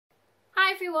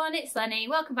everyone, it's Lenny.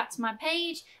 Welcome back to my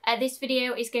page. This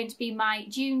video is going to be my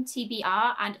June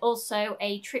TBR and also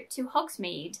a trip to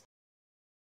Hogsmeade.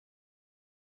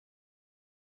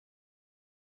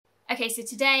 Okay, so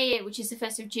today, which is the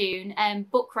 1st of June,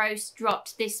 Book Roast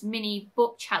dropped this mini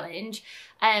book challenge.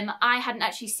 I hadn't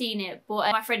actually seen it,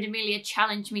 but my friend Emilia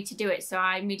challenged me to do it, so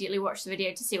I immediately watched the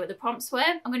video to see what the prompts were.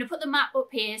 I'm going to put the map up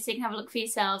here so you can have a look for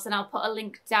yourselves, and I'll put a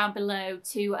link down below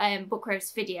to Book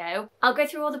Roast's video. I'll go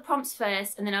through all the prompts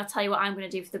first, and then I'll tell you what I'm going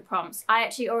to do for the prompts. I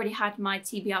actually already had my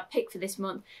TBR pick for this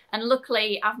month, and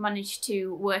luckily I've managed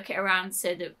to work it around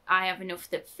so that I have enough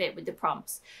that fit with the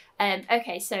prompts.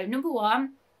 Okay, so number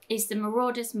one is the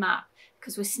Marauder's map,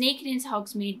 because we're sneaking into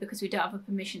Hogsmeade because we don't have a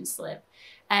permission slip.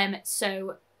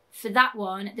 So for that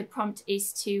one, the prompt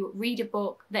is to read a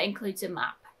book that includes a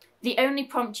map. The only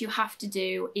prompt you have to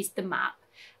do is the map.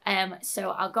 So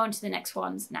I'll go on to the next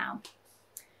ones now.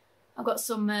 I've got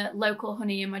some local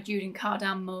honey in my Jude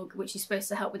Cardan mug, which is supposed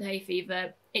to help with hay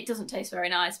fever. It doesn't taste very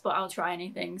nice, but I'll try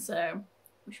anything, so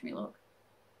wish me luck.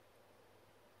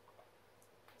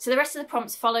 So the rest of the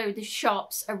prompts follow the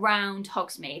shops around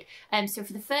Hogsmeade. So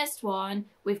for the first one,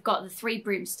 we've got the Three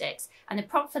Broomsticks, and the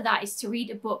prompt for that is to read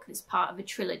a book that's part of a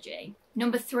trilogy.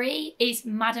 Number 3 is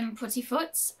Madam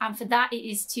Puddifoots, and for that it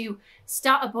is to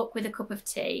start a book with a cup of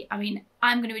tea. I mean,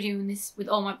 I'm going to be doing this with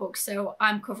all my books, so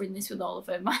I'm covering this with all of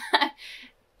them.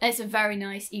 It's a very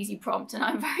nice, easy prompt, and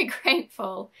I'm very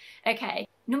grateful. Okay,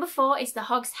 number 4 is the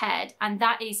Hogs Head, and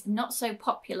that is not so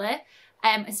popular.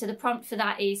 And so the prompt for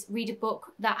that is read a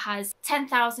book that has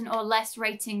 10,000 or less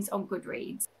ratings on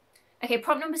Goodreads. Okay,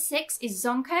 prompt number 6 is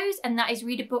Zonkos, and that is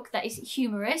read a book that is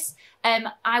humorous.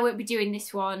 I won't be doing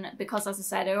this one because, as I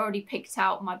said, I already picked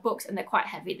out my books and they're quite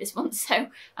heavy this month, so I'm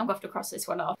going to have to cross this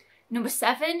one off. Number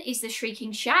 7 is The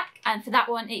Shrieking Shack, and for that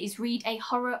one it is read a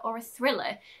horror or a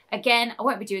thriller. Again, I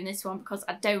won't be doing this one because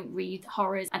I don't read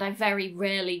horrors and I very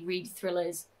rarely read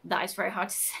thrillers. That is very hard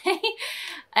to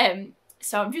say.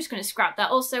 So I'm just going to scrap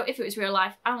that. Also, if it was real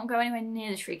life, I won't go anywhere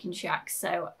near the Shrieking Shack,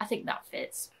 so I think that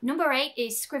fits. Number 8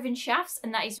 is Scriven Shafts,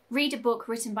 and that is read a book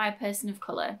written by a person of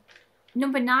colour.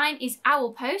 Number 9 is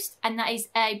Owl Post, and that is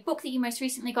a book that you most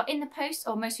recently got in the post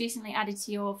or most recently added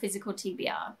to your physical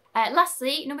TBR.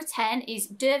 Lastly, number 10 is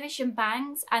Dervish and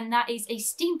Bangs, and that is a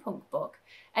steampunk book.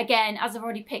 Again, as I've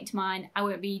already picked mine, I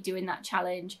won't be doing that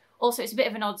challenge. Also, it's a bit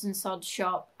of an odds and sods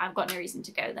shop. I've got no reason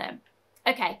to go there.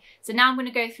 Okay, so now I'm going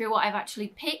to go through what I've actually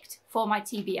picked for my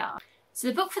TBR. So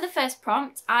the book for the first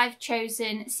prompt, I've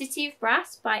chosen City of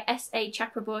Brass by S.A.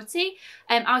 Chakraborty.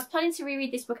 I was planning to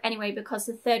reread this book anyway because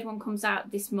the third one comes out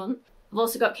this month. I've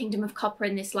also got Kingdom of Copper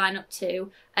in this lineup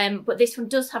too, but this one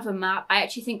does have a map. I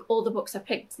actually think all the books I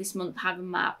picked this month have a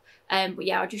map, but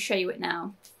yeah, I'll just show you it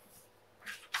now.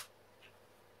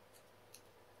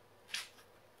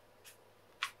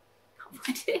 Can't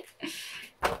find it.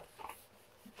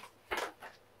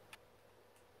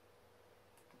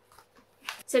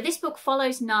 So this book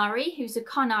follows Nari, who's a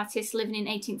con artist living in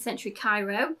 18th century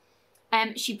Cairo.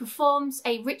 She performs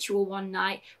a ritual one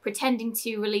night, pretending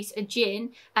to release a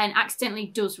djinn, and accidentally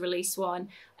does release one.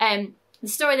 The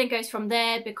story then goes from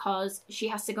there because she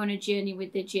has to go on a journey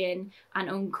with the djinn and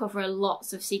uncover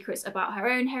lots of secrets about her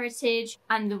own heritage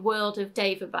and the world of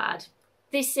Daevabad.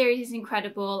 This series is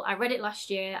incredible. I read it last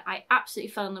year. I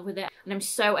absolutely fell in love with it, and I'm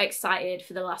so excited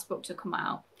for the last book to come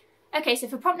out. Okay, so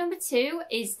for prompt number 2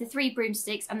 is the Three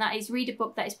Broomsticks, and that is read a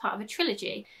book that is part of a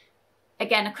trilogy.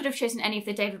 Again, I could have chosen any of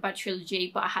the Daevabad trilogy,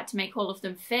 but I had to make all of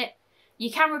them fit. You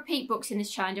can repeat books in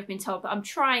this challenge, I've been told, but I'm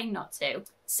trying not to.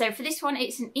 So for this one,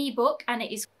 it's an ebook, and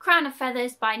it is Crown of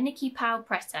Feathers by Nikki Powell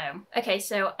Preto. Okay,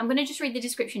 so I'm going to just read the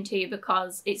description to you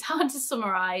because it's hard to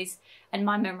summarise and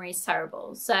my memory is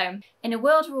terrible. So, in a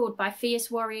world ruled by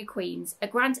fierce warrior queens, a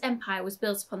grand empire was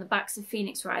built upon the backs of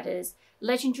phoenix riders,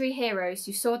 legendary heroes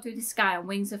who soared through the sky on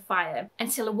wings of fire,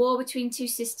 until a war between two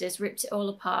sisters ripped it all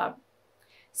apart.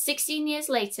 16 years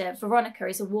later, Veronica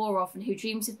is a war orphan who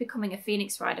dreams of becoming a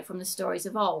phoenix rider from the stories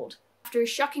of old. After a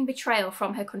shocking betrayal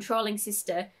from her controlling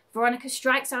sister, Veronica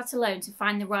strikes out alone to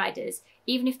find the riders,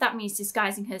 even if that means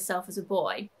disguising herself as a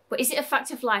boy. But is it a fact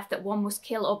of life that one must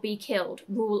kill or be killed,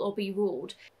 rule or be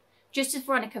ruled? Just as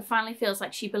Veronica finally feels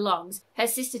like she belongs, her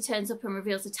sister turns up and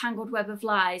reveals a tangled web of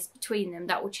lies between them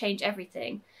that will change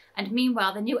everything. And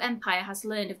meanwhile, the new empire has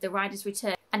learned of the riders'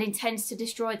 return and intends to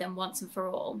destroy them once and for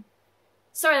all.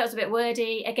 Sorry that was a bit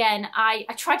wordy. Again, I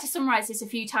tried to summarise this a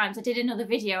few times. I did another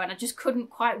video and I just couldn't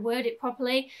quite word it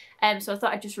properly. So I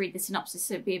thought I'd just read the synopsis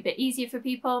so it'd be a bit easier for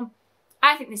people.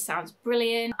 I think this sounds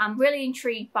brilliant. I'm really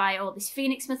intrigued by all this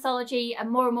phoenix mythology, and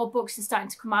more books are starting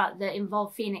to come out that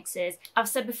involve phoenixes. I've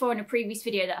said before in a previous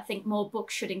video that I think more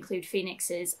books should include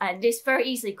phoenixes, and this very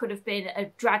easily could have been a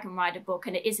Dragon Rider book,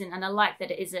 and it isn't, and I like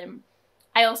that it isn't.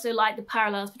 I also like the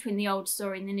parallels between the old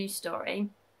story and the new story.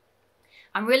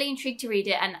 I'm really intrigued to read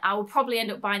it, and I will probably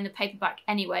end up buying the paperback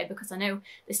anyway because I know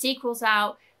the sequel's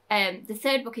out. The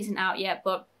third book isn't out yet,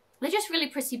 but they're just really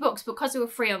pretty books. Because they were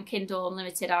free on Kindle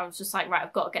Unlimited, I was just like, right,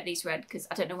 I've got to get these read because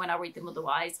I don't know when I'll read them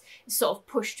otherwise. It sort of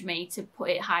pushed me to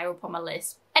put it higher up on my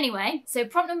list. Anyway, so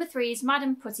prompt number 3 is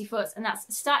Madam Puddifoots, and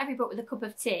that's start every book with a cup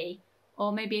of tea,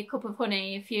 or maybe a cup of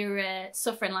honey if you're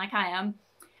suffering like I am.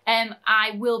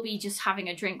 I will be just having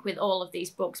a drink with all of these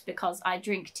books because I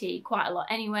drink tea quite a lot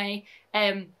anyway.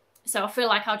 So I feel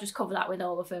like I'll just cover that with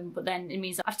all of them, but then it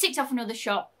means I've ticked off another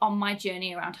shop on my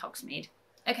journey around Hogsmeade.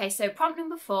 Okay, so prompt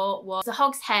number 4 was The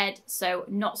Hogs Head, so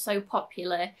not so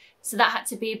popular. So that had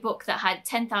to be a book that had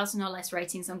 10,000 or less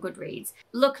ratings on Goodreads.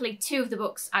 Luckily, 2 of the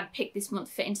books I'd picked this month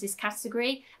fit into this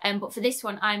category, but for this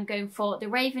one I'm going for The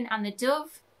Raven and the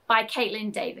Dove by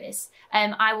Caitlin Davis.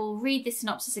 I will read the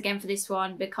synopsis again for this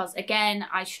one because, again,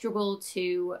 I struggle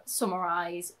to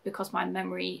summarise because my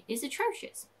memory is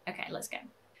atrocious. Okay, let's go.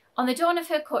 On the dawn of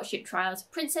her courtship trials,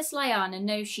 Princess Lyanna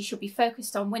knows she should be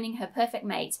focused on winning her perfect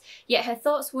mate, yet her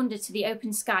thoughts wander to the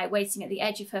open sky waiting at the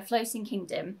edge of her floating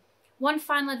kingdom. One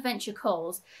final adventure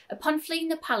calls. Upon fleeing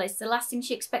the palace, the last thing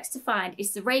she expects to find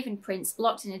is the Raven Prince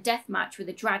locked in a death match with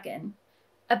a dragon.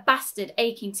 A bastard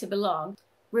aching to belong.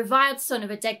 Reviled son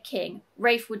of a dead king,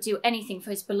 Rafe would do anything for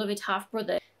his beloved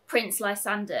half-brother, Prince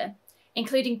Lysander,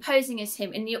 including posing as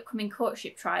him in the upcoming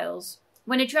courtship trials.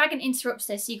 When a dragon interrupts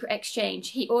their secret exchange,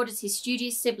 he orders his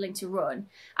studious sibling to run.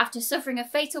 After suffering a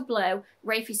fatal blow,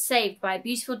 Rafe is saved by a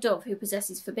beautiful dove who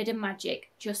possesses forbidden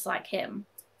magic, just like him.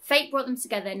 Fate brought them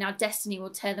together, now destiny will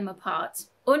tear them apart.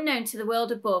 Unknown to the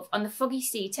world above, on the foggy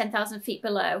sea 10,000 feet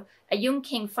below, a young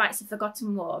king fights a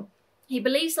forgotten war. He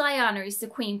believes Lyanna is the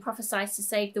queen prophesied to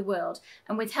save the world,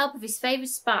 and with help of his favoured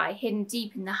spy hidden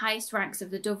deep in the highest ranks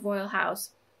of the Dove Royal House,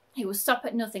 he will stop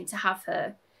at nothing to have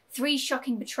her. 3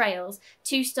 shocking betrayals,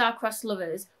 2 star-crossed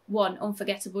lovers, 1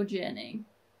 unforgettable journey.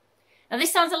 Now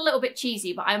this sounds a little bit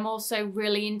cheesy, but I'm also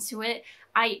really into it.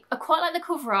 I quite like the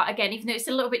cover art, again, even though it's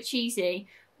a little bit cheesy,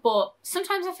 but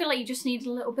sometimes I feel like you just need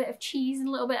a little bit of cheese and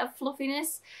a little bit of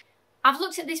fluffiness. I've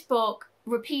looked at this book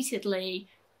repeatedly,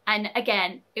 and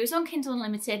again, it was on Kindle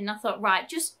Unlimited, and I thought, right,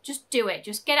 just do it.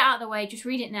 Just get it out of the way, just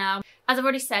read it now. As I've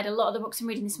already said, a lot of the books I'm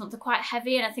reading this month are quite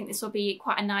heavy, and I think this will be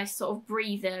quite a nice sort of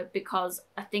breather because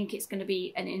I think it's going to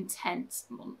be an intense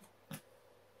month.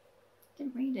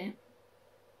 Didn't read it.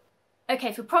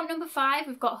 Okay, for prompt number 5,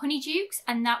 we've got Honeydukes,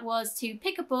 and that was to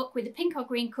pick a book with a pink or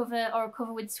green cover or a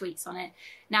cover with sweets on it.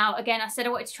 Now, again, I said I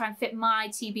wanted to try and fit my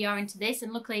TBR into this,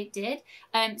 and luckily it did.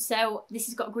 So this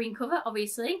has got a green cover,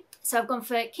 obviously. So I've gone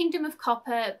for Kingdom of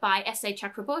Copper by S.A.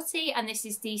 Chakraborty, and this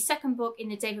is the 2nd book in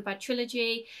the Daevabad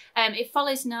trilogy. It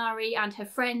follows Nari and her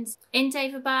friends in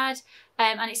Daevabad,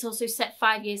 and it's also set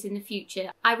 5 years in the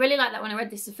future. I really liked that when I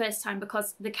read this the first time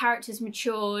because the characters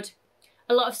matured.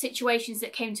 A lot of situations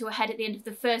that came to a head at the end of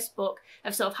the first book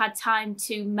have sort of had time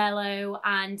to mellow,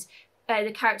 and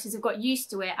the characters have got used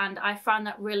to it, and I found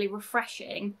that really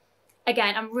refreshing.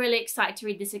 Again, I'm really excited to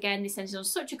read this again. This ended on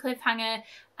such a cliffhanger,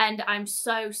 and I'm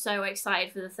so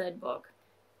excited for the 3rd book.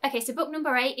 Okay, so book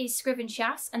number 8 is Scriven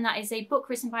Shafts, and that is a book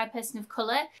written by a person of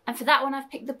colour. And for that one, I've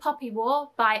picked The Poppy War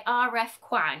by R.F.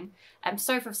 Kwang. I'm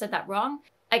sorry if I've said that wrong.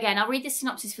 Again, I'll read the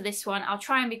synopsis for this one. I'll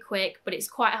try and be quick, but it's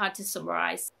quite hard to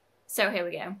summarise. So here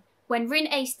we go. When Rin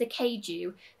aced the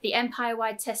Keiju, the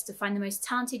empire-wide test to find the most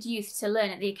talented youth to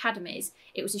learn at the academies,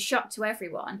 it was a shock to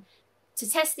everyone. To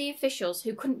test the officials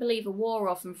who couldn't believe a war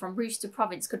orphan from Rooster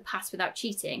Province could pass without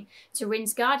cheating, to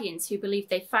Rin's guardians who believed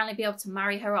they'd finally be able to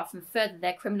marry her off and further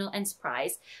their criminal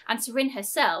enterprise, and to Rin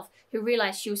herself, who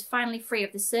realised she was finally free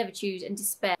of the servitude and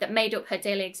despair that made up her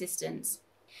daily existence.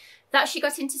 That she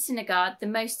got into Sinagard, the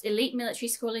most elite military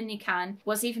school in Nikan,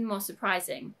 was even more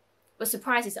surprising. But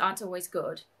surprises aren't always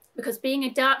good, because being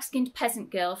a dark-skinned peasant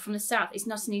girl from the south is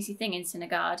not an easy thing in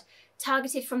Sinagard.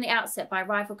 Targeted from the outset by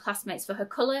rival classmates for her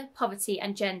colour, poverty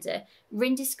and gender,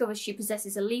 Rin discovers she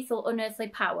possesses a lethal, unearthly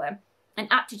power, an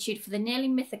aptitude for the nearly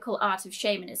mythical art of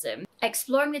shamanism.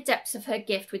 Exploring the depths of her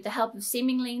gift with the help of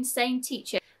seemingly insane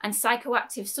teacher and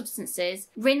psychoactive substances,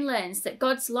 Rin learns that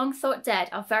gods long thought dead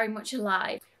are very much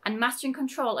alive, and mastering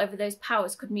control over those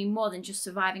powers could mean more than just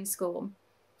surviving school.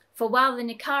 For while the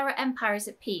Nikara Empire is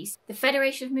at peace, the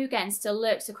Federation of Mugen still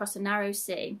lurks across a narrow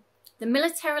sea. The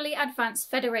militarily advanced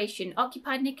Federation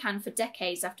occupied Nikan for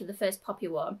decades after the First Poppy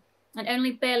War, and only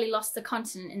barely lost the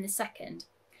continent in the second.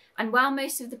 And while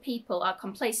most of the people are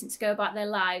complacent to go about their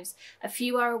lives, a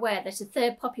few are aware that a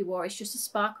third poppy war is just a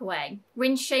spark away.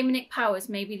 Rin's shamanic powers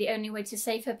may be the only way to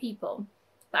save her people.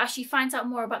 But as she finds out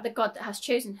more about the god that has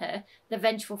chosen her, the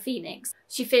vengeful phoenix,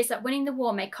 she fears that winning the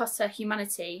war may cost her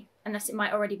humanity and that it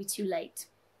might already be too late.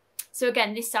 So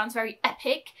again, this sounds very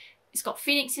epic. It's got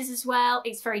phoenixes as well.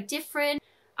 It's very different.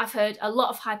 I've heard a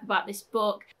lot of hype about this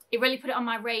book. It really put it on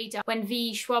my radar when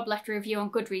V. Schwab left a review on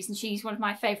Goodreads, and she's one of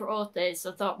my favourite authors,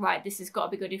 so I thought, right, this has got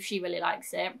to be good if she really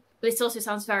likes it. But this also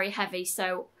sounds very heavy,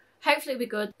 so hopefully it'll be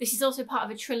good. This is also part of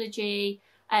a trilogy,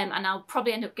 and I'll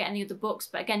probably end up getting the other books,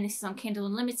 but again, this is on Kindle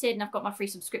Unlimited, and I've got my free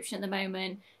subscription at the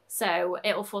moment, so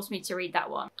it'll force me to read that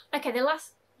one. Okay, the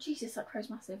last... Jesus, that crow's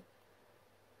massive.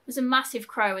 There's a massive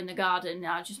crow in the garden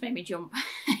now, it just made me jump.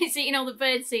 It's eating all the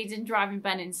bird seeds and driving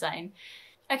Ben insane.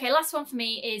 Okay, last one for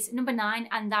me is number 9,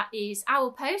 and that is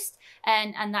Owl Post,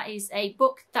 and that is a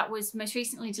book that was most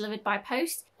recently delivered by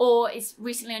post, or is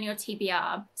recently on your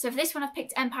TBR. So for this one I've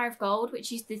picked Empire of Gold,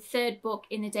 which is the 3rd book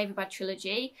in the David Bad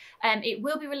trilogy. It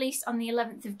will be released on the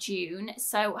 11th of June,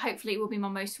 so hopefully it will be my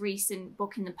most recent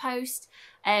book in the post.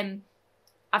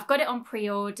 I've got it on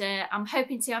pre-order. I'm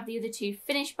hoping to have the other 2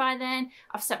 finished by then.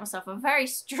 I've set myself a very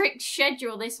strict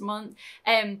schedule this month.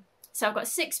 So I've got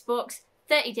 6 books,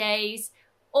 30 days.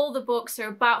 All the books are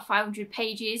about 500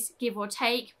 pages, give or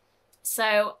take.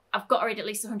 So I've got to read at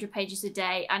least 100 pages a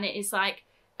day, and it is like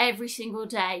every single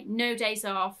day, no days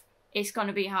off. It's going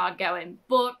to be hard going,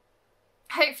 but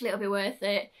hopefully it'll be worth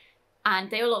it. And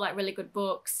they all look like really good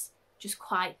books, just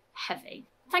quite heavy.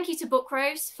 Thank you to Book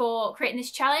Rose for creating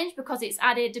this challenge, because it's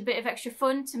added a bit of extra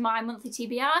fun to my monthly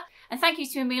TBR. And thank you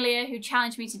to Emilia, who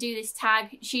challenged me to do this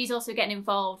tag. She's also getting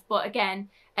involved, but again,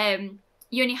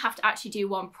 you only have to actually do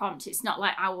 1 prompt. It's not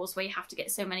like Owls where you have to get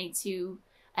so many to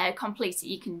complete it.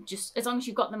 You can just, as long as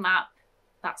you've got the map,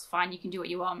 that's fine. You can do what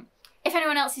you want. If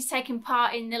anyone else is taking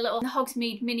part in the little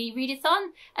Hogsmeade mini readathon,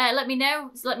 let me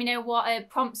know. Let me know what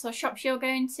prompts or shops you're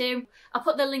going to. I'll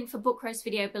put the link for Book Rose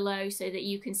video below so that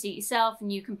you can see it yourself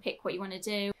and you can pick what you want to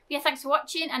do. But yeah, thanks for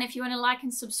watching, and if you want to like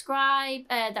and subscribe,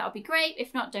 that would be great.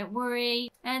 If not, don't worry.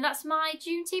 And that's my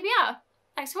June TBR.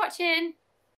 Thanks for watching.